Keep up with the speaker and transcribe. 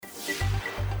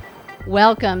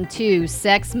Welcome to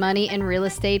Sex, Money, and Real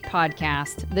Estate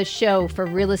Podcast, the show for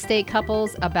real estate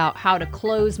couples about how to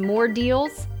close more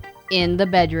deals in the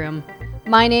bedroom.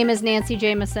 My name is Nancy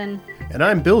Jameson. And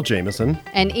I'm Bill Jameson.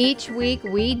 And each week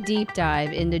we deep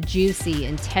dive into juicy,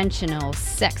 intentional,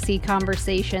 sexy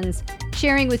conversations,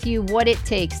 sharing with you what it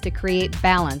takes to create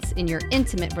balance in your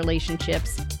intimate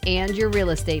relationships and your real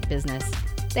estate business.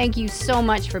 Thank you so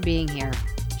much for being here.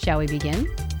 Shall we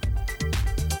begin?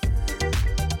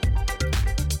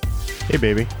 Hey,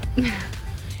 baby.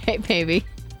 Hey, baby.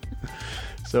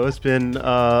 So it's been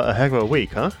a heck of a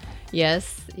week, huh?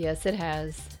 Yes, it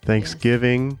has.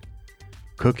 Thanksgiving,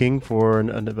 cooking for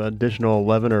an additional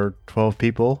 11 or 12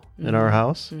 people in our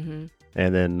house. Mm-hmm.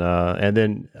 And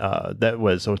then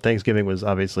so Thanksgiving was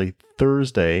obviously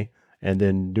Thursday, and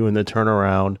then doing the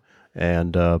turnaround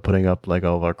and putting up like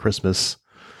a lot of our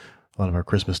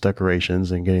Christmas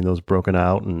decorations and getting those broken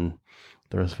out and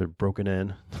the rest of it broken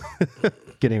in,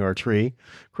 getting our tree.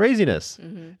 Craziness.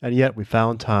 Mm-hmm. And yet we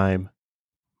found time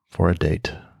for a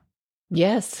date.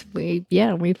 Yes, we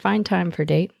find time for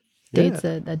date.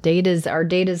 Our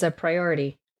date is a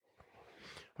priority.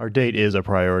 Our date is a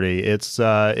priority. It's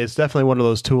definitely one of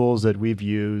those tools that we've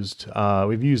used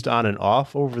on and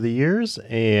off over the years,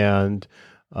 and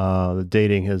the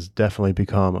dating has definitely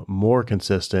become more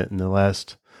consistent in the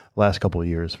last couple of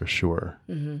years for sure.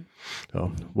 Mm-hmm.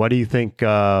 So why do you think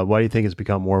it's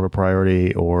become more of a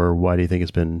priority, or why do you think it's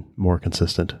been more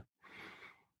consistent?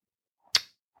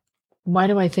 Why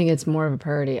do I think it's more of a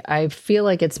priority? I feel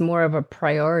like it's more of a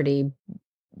priority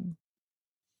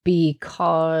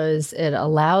because it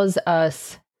allows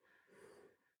us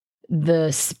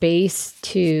the space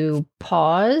to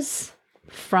pause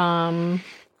from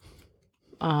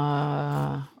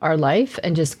our life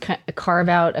and just carve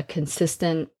out a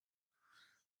consistent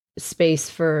space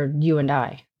for you and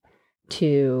I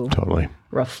to totally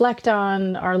reflect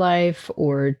on our life,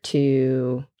 or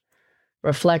to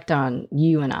reflect on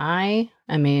you and I.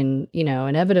 I mean,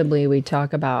 inevitably we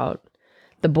talk about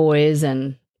the boys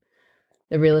and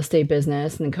the real estate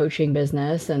business and the coaching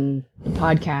business and the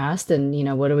podcast and,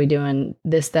 what are we doing,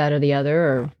 this, that, or the other,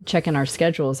 or checking our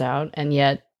schedules out. And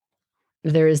yet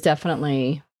there is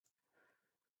definitely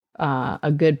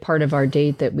a good part of our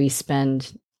date that we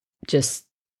spend just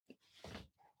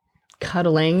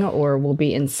cuddling, or we'll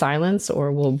be in silence,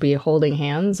 or we'll be holding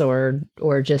hands, or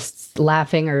just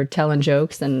laughing or telling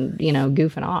jokes and,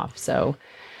 goofing off. So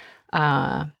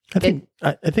I think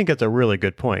that's a really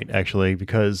good point, actually,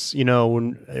 because,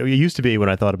 when it used to be, when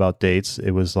I thought about dates,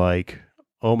 it was like,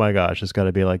 oh my gosh, it's got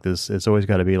to be like this. It's always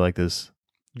got to be like this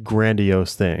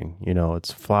grandiose thing.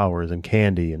 It's flowers and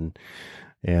candy and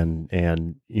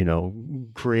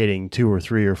creating 2 or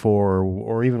 3 or 4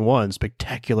 or even one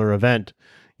spectacular event,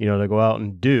 to go out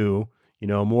and do,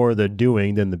 more the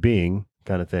doing than the being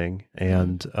kind of thing.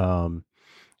 And,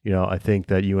 I think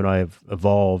that you and I have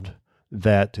evolved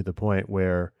that to the point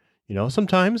where,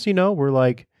 sometimes, we're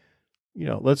like,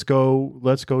 let's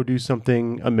go do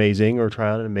something amazing, or try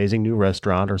out an amazing new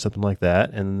restaurant or something like that.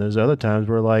 And there's other times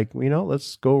we're like,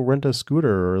 let's go rent a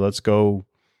scooter, or let's go,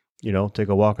 take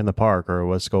a walk in the park, or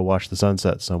let's go watch the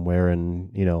sunset somewhere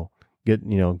and,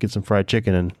 get some fried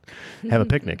chicken and have a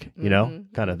picnic,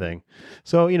 kind of thing.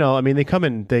 So, I mean, I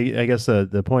guess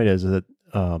the point is that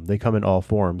they come in all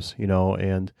forms,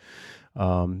 and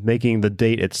making the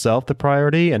date itself the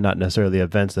priority and not necessarily the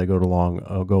events that go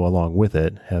along with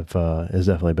it has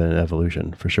definitely been an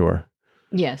evolution for sure.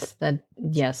 Yes, an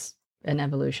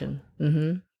evolution.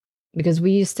 Mm-hmm. Because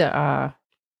we used to,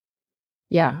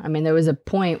 there was a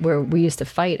point where we used to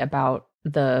fight about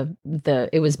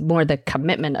it was more the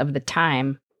commitment of the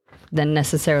time than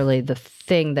necessarily the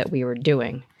thing that we were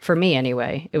doing. For me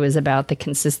anyway, it was about the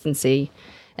consistency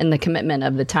and the commitment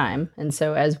of the time. And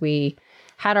so as we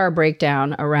had our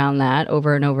breakdown around that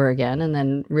over and over again, and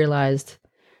then realized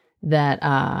that,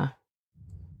 I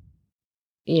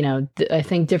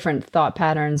think different thought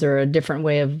patterns or a different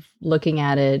way of looking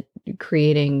at it,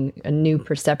 creating a new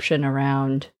perception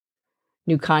around,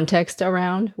 new context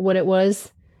around what it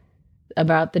was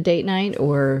about the date night,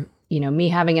 or, me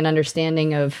having an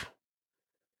understanding of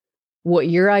what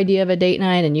your idea of a date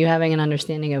night and you having an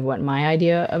understanding of what my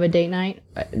idea of a date night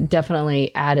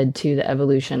definitely added to the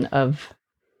evolution of,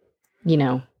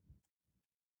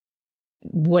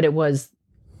 what it was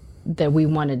that we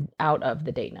wanted out of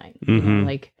the date night. Mm-hmm.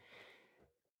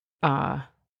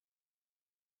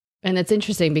 And it's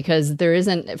interesting because there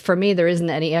isn't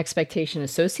any expectation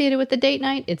associated with the date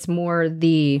night. It's more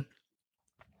the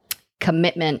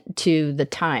commitment to the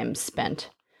time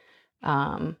spent.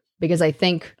 Because I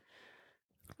think,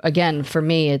 again, for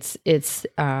me, it's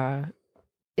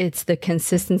it's the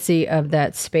consistency of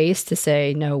that space to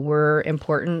say, no, we're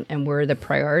important and we're the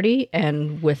priority.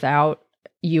 And without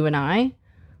you and I,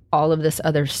 all of this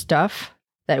other stuff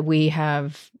that we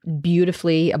have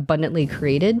beautifully, abundantly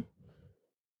created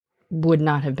would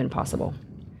not have been possible.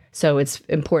 So it's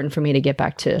important for me to get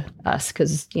back to us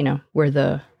because, we're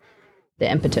the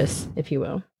impetus, if you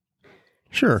will.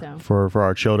 Sure. So. For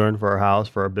our children, for our house,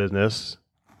 for our business,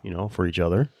 for each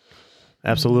other.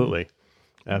 Absolutely.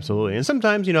 Absolutely. And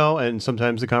sometimes,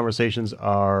 the conversations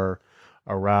are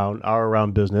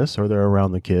around business, or they're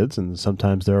around the kids, and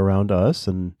sometimes they're around us.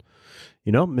 And,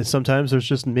 sometimes there's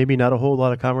just maybe not a whole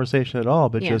lot of conversation at all,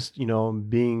 but just,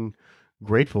 being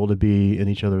grateful to be in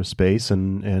each other's space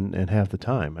and have the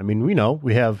time. I mean,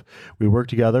 we work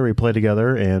together, we play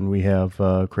together, and we have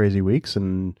crazy weeks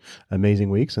and amazing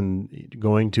weeks, and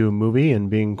going to a movie and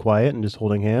being quiet and just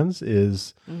holding hands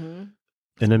is an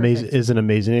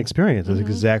amazing experience. It's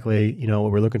exactly,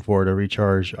 what we're looking for to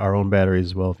recharge our own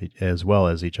batteries as well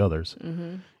as each other's,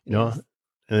 Yes.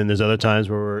 And then there's other times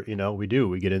where we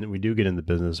do get in the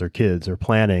business, or kids, or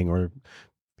planning, or,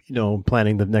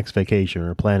 planning the next vacation,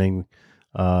 or planning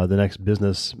the next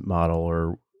business model,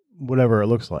 or whatever it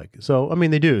looks like. So, I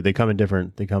mean, they come in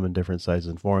different sizes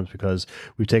and forms, because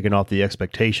we've taken off the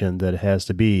expectation that it has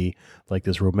to be like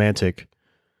this romantic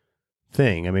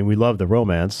thing. I mean, we love the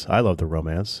romance. I love the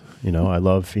romance. I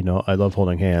love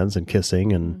holding hands and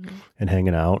kissing and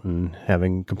hanging out and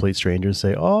having complete strangers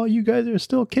say, "Oh, you guys are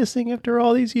still kissing after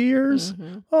all these years.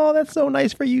 Oh, that's so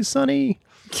nice for you, Sonny."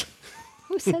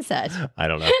 Who says that? I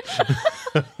don't know.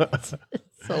 It's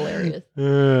hilarious.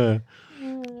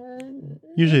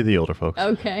 Usually the older folks.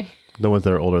 Okay. The ones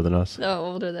that are older than us. Oh,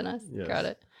 older than us. Yes. Got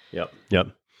it. Yep.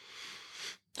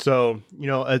 So,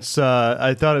 it's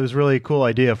I thought it was a really cool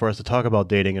idea for us to talk about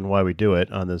dating and why we do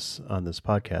it on this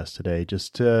podcast today,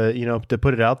 just to, to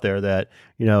put it out there that,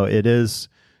 it is,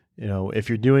 if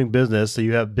you're doing business, so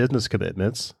you have business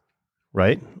commitments,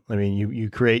 right? I mean, you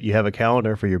have a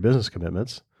calendar for your business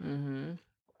commitments.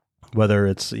 Whether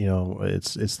it's,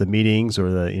 it's the meetings,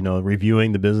 or the,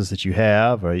 reviewing the business that you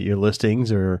have, or your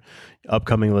listings, or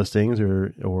upcoming listings,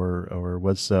 or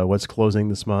what's closing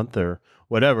this month, or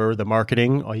whatever, the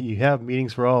marketing. You have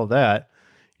meetings for all of that.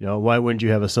 Why wouldn't you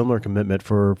have a similar commitment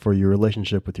for your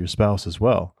relationship with your spouse as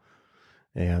well,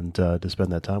 and to spend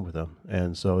that time with them?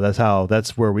 And so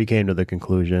that's where we came to the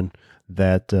conclusion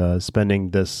that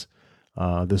spending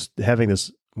having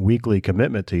this weekly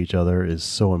commitment to each other is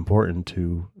so important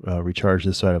to recharge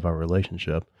this side of our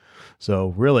relationship.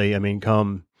 So really, I mean,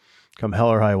 come hell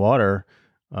or high water,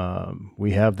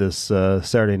 we have this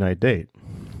Saturday night date.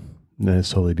 And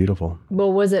it's totally beautiful.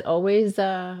 Well, was it always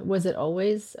a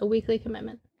weekly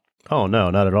commitment? Oh, no,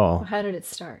 not at all. How did it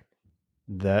start?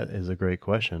 That is a great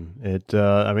question.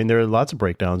 I mean, there are lots of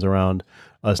breakdowns around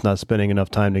us not spending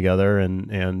enough time together,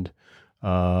 and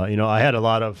I had a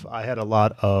lot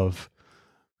of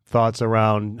thoughts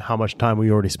around how much time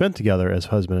we already spent together as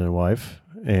husband and wife,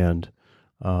 and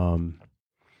and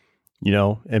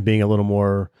being a little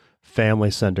more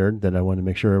family centered, that I wanted to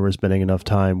make sure we're spending enough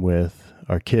time with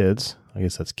our kids. I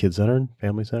guess that's kid centered,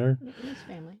 family centered. It's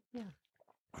family, yeah.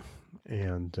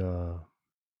 And so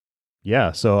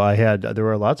there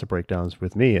were lots of breakdowns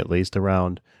with me, at least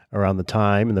around the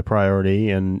time and the priority,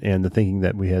 and the thinking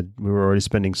that we were already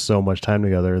spending so much time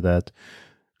together that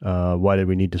why did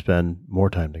we need to spend more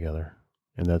time together?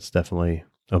 And that's definitely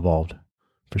evolved,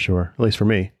 for sure. At least for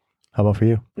me. How about for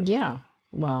you? Yeah.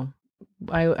 Well,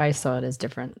 I saw it as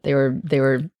different. They were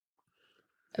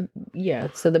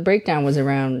so the breakdown was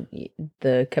around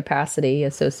the capacity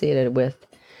associated with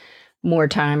more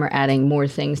time, or adding more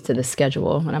things to the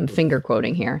schedule. And I'm finger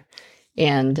quoting here.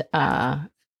 And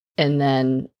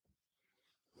then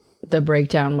the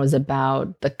breakdown was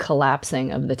about the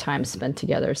collapsing of the time spent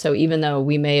together. So even though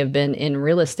we may have been in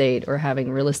real estate, or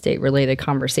having real estate related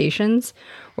conversations,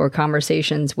 or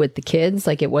conversations with the kids,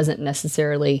 like it wasn't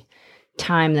necessarily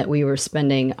time that we were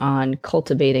spending on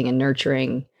cultivating and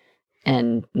nurturing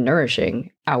and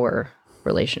nourishing our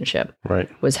relationship. Right.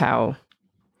 Was how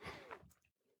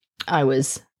I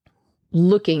was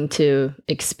looking to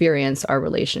experience our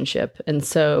relationship. And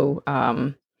so,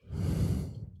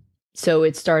 so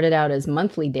it started out as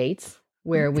monthly dates,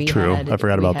 where we had I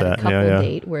forgot about that. A couple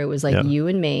date where it was like you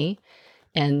and me,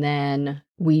 and then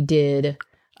we did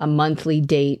a monthly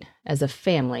date as a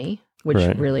family,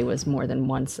 which really was more than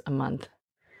once a month.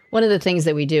 One of the things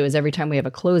that we do is every time we have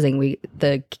a closing,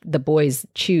 the boys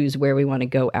choose where we want to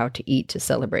go out to eat to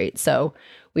celebrate. So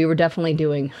we were definitely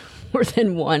doing more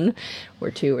than one,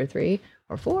 or two, or three,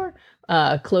 or four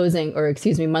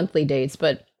monthly dates.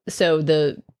 But so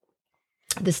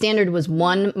the standard was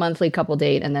one monthly couple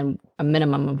date and then a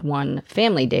minimum of one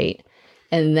family date.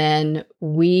 And then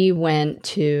we went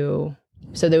to,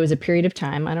 so there was a period of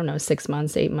time, I don't know, 6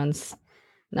 months, 8 months,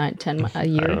 9, 10, a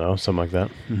year. I don't know, something like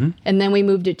that. And then we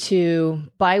moved it to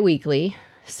biweekly.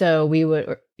 So we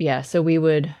would, so we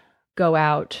would go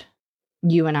out,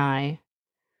 you and I.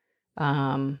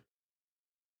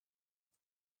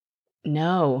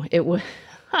 No, it was.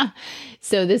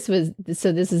 There's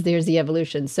the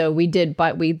evolution. So we did,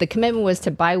 the commitment was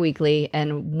to biweekly,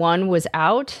 and one was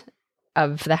out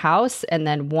of the house and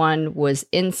then one was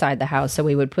inside the house. So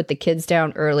we would put the kids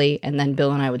down early, and then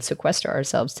Bill and I would sequester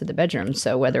ourselves to the bedroom.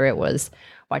 So whether it was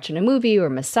watching a movie or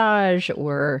massage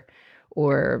or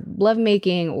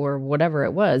lovemaking or whatever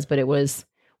it was, but it was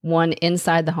one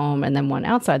inside the home and then one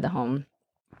outside the home.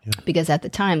 Yeah. Because at the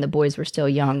time the boys were still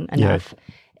young enough.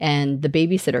 Yeah. And the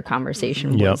babysitter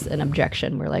conversation was an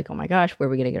objection. We're like, oh my gosh, where are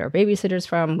we going to get our babysitters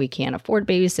from? We can't afford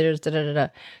babysitters, da, da, da, da.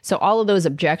 So all of those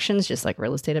objections, just like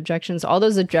real estate objections, all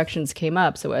those objections came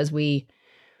up. So as we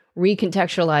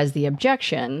recontextualized the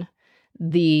objection,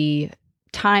 the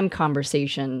time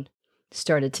conversation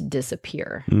started to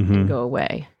disappear and go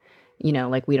away. You know,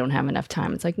 like, we don't have enough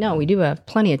time. It's like, no, we do have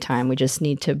plenty of time. We just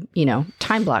need to,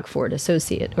 time block for it,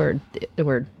 associate, or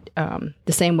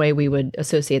the same way we would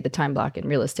associate the time block in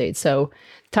real estate. So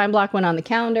time block went on the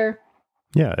calendar.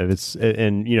 Yeah.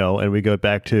 And we go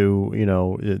back to,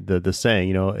 the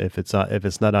saying, if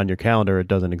it's not on your calendar, it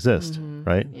doesn't exist.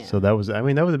 Right. Yeah. So that was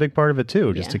a big part of it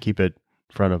too, just to keep it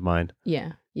front of mind.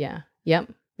 Yeah. Yeah.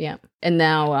 Yep. Yep. And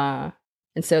now,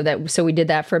 so we did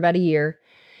that for about a year.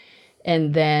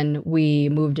 And then we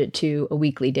moved it to a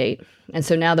weekly date. And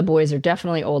so now the boys are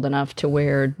definitely old enough to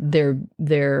where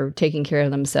they're taking care of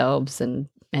themselves and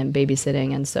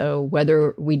babysitting. And so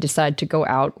whether we decide to go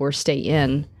out or stay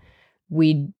in,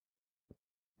 we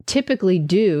typically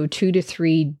do 2 to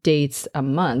 3 dates a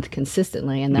month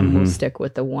consistently. And then we'll stick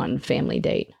with the one family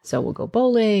date. So we'll go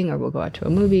bowling, or we'll go out to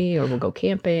a movie, or we'll go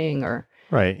camping, or.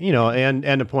 Right. And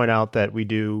to point out that we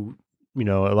do, a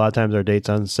lot of times our dates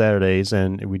on Saturdays,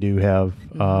 and we do have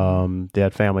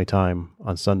dad family time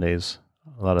on Sundays.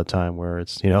 A lot of time where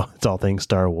it's it's all things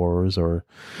Star Wars or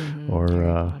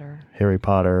Harry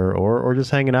Potter or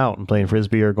just hanging out and playing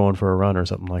frisbee or going for a run or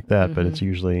something like that. But it's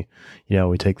usually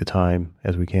we take the time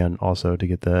as we can also to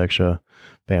get the extra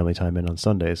family time in on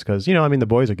Sundays, because the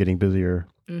boys are getting busier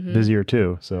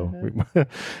too. So we,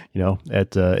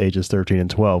 at ages 13 and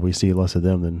 12, we see less of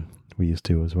them than we used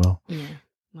to as well. Yeah.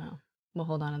 Wow. We'll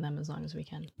hold on to them as long as we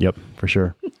can. Yep, for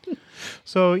sure.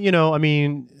 So,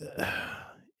 in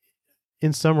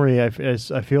summary, I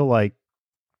feel like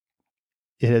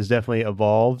it has definitely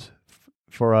evolved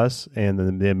for us,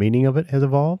 and the meaning of it has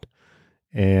evolved,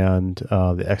 and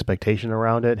the expectation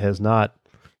around it has not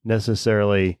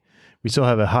necessarily. We still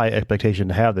have a high expectation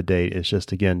to have the date. It's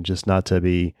just, again, just not to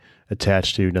be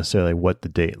attached to necessarily what the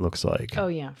date looks like. Oh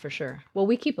yeah, for sure. Well,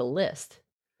 we keep a list.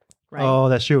 Right. Oh,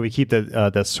 that's true. We keep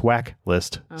the SWAC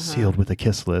list, sealed with a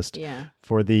kiss list,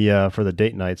 for the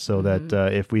date night, so that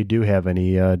if we do have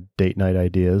any date night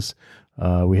ideas,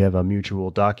 we have a mutual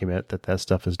document that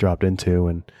stuff is dropped into,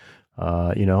 and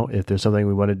if there's something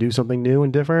we want to do something new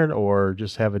and different, or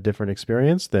just have a different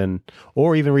experience, then,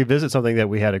 or even revisit something that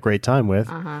we had a great time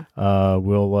with,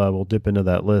 we'll dip into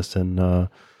that list and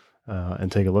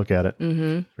take a look at it.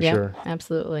 For sure.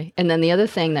 Absolutely. And then the other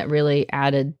thing that really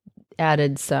added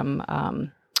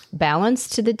some balance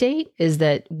to the date is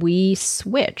that we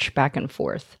switch back and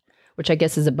forth, which I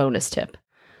guess is a bonus tip.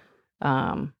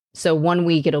 So one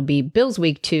week it'll be Bill's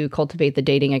week to cultivate the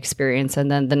dating experience,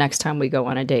 and then the next time we go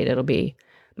on a date, it'll be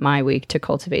my week to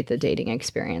cultivate the dating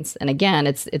experience. And again,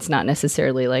 it's not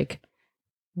necessarily like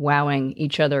wowing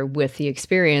each other with the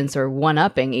experience or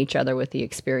one-upping each other with the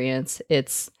experience.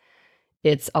 It's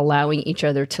allowing each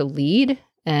other to lead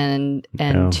and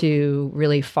to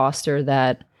really foster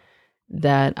that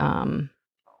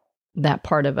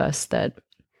part of us that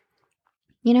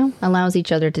allows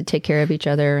each other to take care of each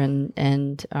other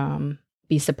and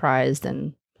be surprised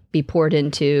and be poured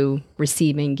into,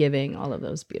 receiving, giving, all of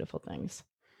those beautiful things.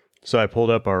 So I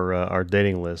pulled up our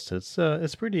dating list.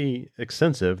 It's pretty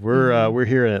extensive. We're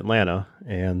here in Atlanta,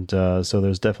 and so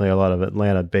there's definitely a lot of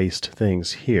Atlanta-based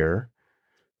things here.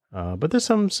 But there's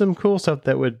some cool stuff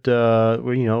that would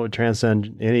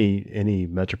transcend any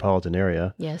metropolitan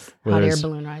area. Yes, hot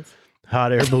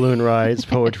air balloon rides,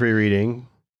 poetry reading,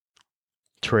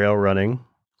 trail running.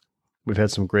 We've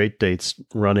had some great dates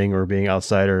running or being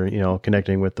outside, or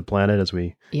connecting with the planet as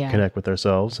we connect with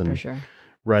ourselves, and for sure.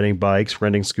 Riding bikes,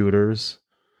 renting scooters,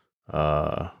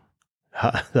 the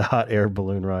hot air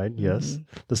balloon ride. Yes,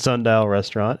 the Sundial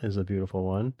Restaurant is a beautiful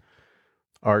one.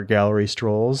 art gallery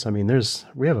strolls. I mean,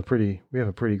 we have a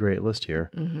pretty great list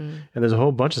here, and there's a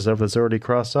whole bunch of stuff that's already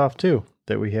crossed off too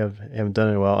that we haven't done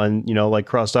in a while, and like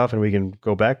crossed off, and we can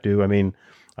go back to. I mean,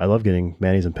 I love getting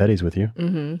manis and petties with you,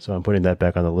 so I'm putting that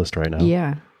back on the list right now.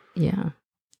 Yeah, yeah.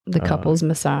 The couples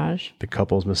massage. The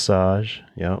couples massage.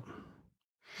 Yeah.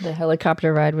 The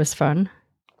helicopter ride was fun.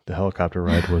 The helicopter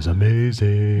ride was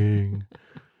amazing,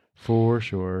 for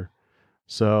sure.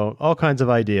 So all kinds of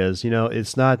ideas.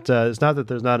 It's not that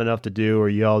there's not enough to do, or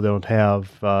you all don't have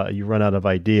you run out of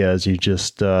ideas. You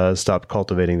just stop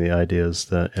cultivating the ideas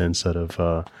instead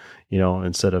of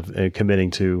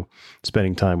committing to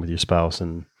spending time with your spouse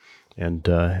and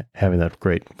having that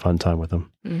great fun time with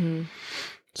them. Mm-hmm.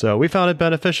 So we found it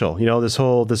beneficial. This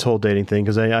whole dating thing,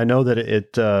 because I know that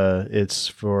it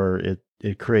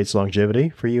creates longevity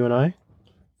for you and I.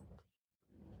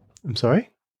 I'm sorry.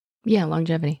 Yeah,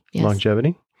 longevity. Yes.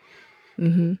 Longevity.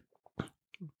 Mm-hmm.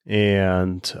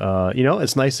 And,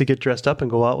 it's nice to get dressed up and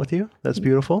go out with you. That's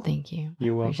beautiful. Thank you.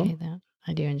 You're welcome. I appreciate that.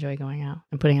 I do enjoy going out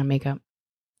and putting on makeup.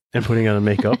 And putting on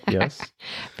makeup, yes.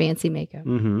 Fancy makeup.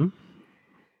 Mm-hmm.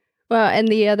 Well, and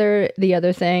the other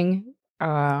thing,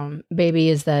 baby,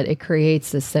 is that it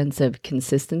creates a sense of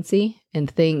consistency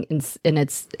and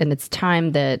it's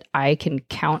time that I can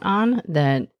count on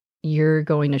that you're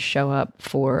going to show up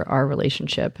for our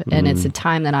relationship. And it's a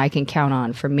time that I can count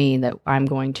on for me that I'm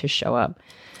going to show up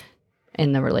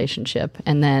in the relationship.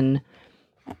 And then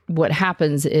what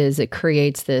happens is it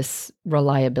creates this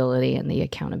reliability and the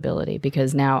accountability,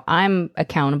 because now I'm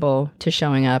accountable to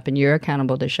showing up and you're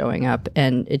accountable to showing up.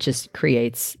 And it just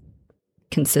creates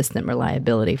consistent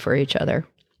reliability for each other.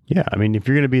 Yeah. I mean, if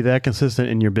you're going to be that consistent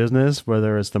in your business,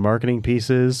 whether it's the marketing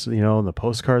pieces, the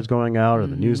postcards going out or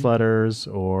the newsletters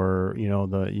or,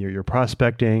 your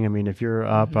prospecting. I mean, if you're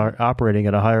operating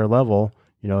at a higher level,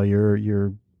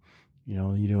 you're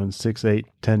doing 6, 8,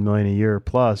 10 million a year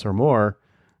plus or more,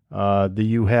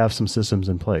 you have some systems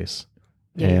in place,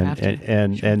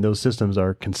 and those systems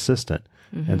are consistent.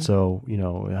 Mm-hmm. And so,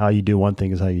 how you do one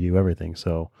thing is how you do everything.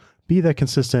 So be that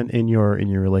consistent in your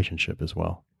relationship as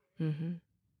well. Mm-hmm.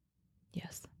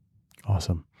 Yes.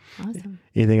 Awesome.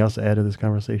 Anything else to add to this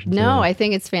conversation? No, I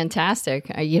think it's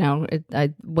fantastic.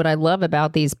 What I love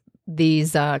about these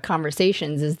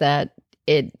conversations is that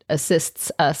it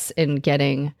assists us in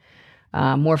getting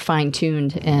more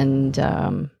fine-tuned, and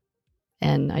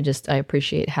I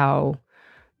appreciate how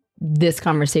this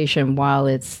conversation, while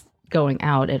it's going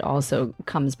out, it also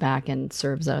comes back and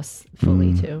serves us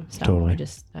fully too. So totally.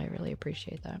 I really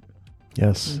appreciate that.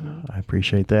 Yes, I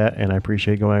appreciate that. And I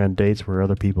appreciate going on dates where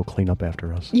other people clean up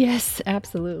after us. Yes,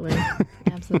 absolutely.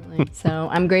 Absolutely. So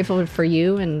I'm grateful for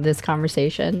you and this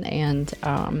conversation, and,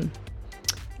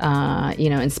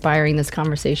 inspiring this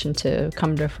conversation to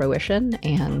come to fruition.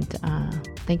 And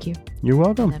thank you. You're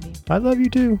welcome. I love you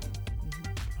too.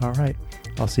 All right.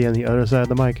 I'll see you on the other side of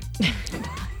the mic.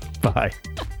 Bye.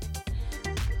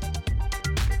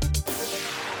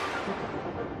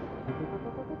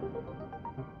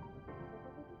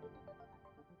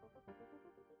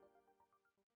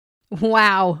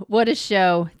 Wow, what a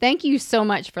show. Thank you so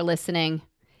much for listening.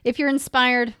 If you're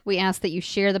inspired, we ask that you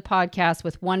share the podcast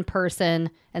with one person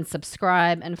and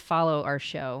subscribe and follow our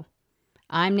show.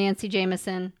 I'm Nancy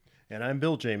Jameson. And I'm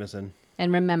Bill Jameson.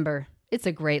 And remember, it's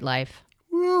a great life.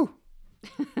 Woo!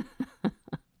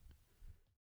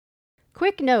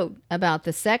 Quick note about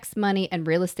the Sex, Money, and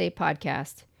Real Estate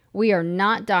podcast. We are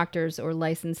not doctors or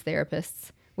licensed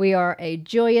therapists. We are a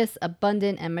joyous,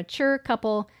 abundant, and mature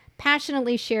couple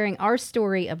passionately sharing our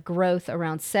story of growth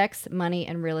around sex, money,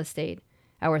 and real estate.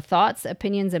 Our thoughts,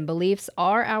 opinions, and beliefs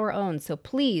are our own, so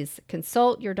please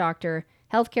consult your doctor,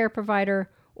 healthcare provider,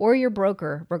 or your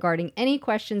broker regarding any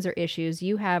questions or issues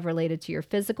you have related to your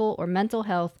physical or mental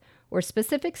health or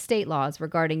specific state laws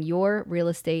regarding your real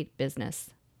estate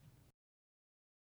business.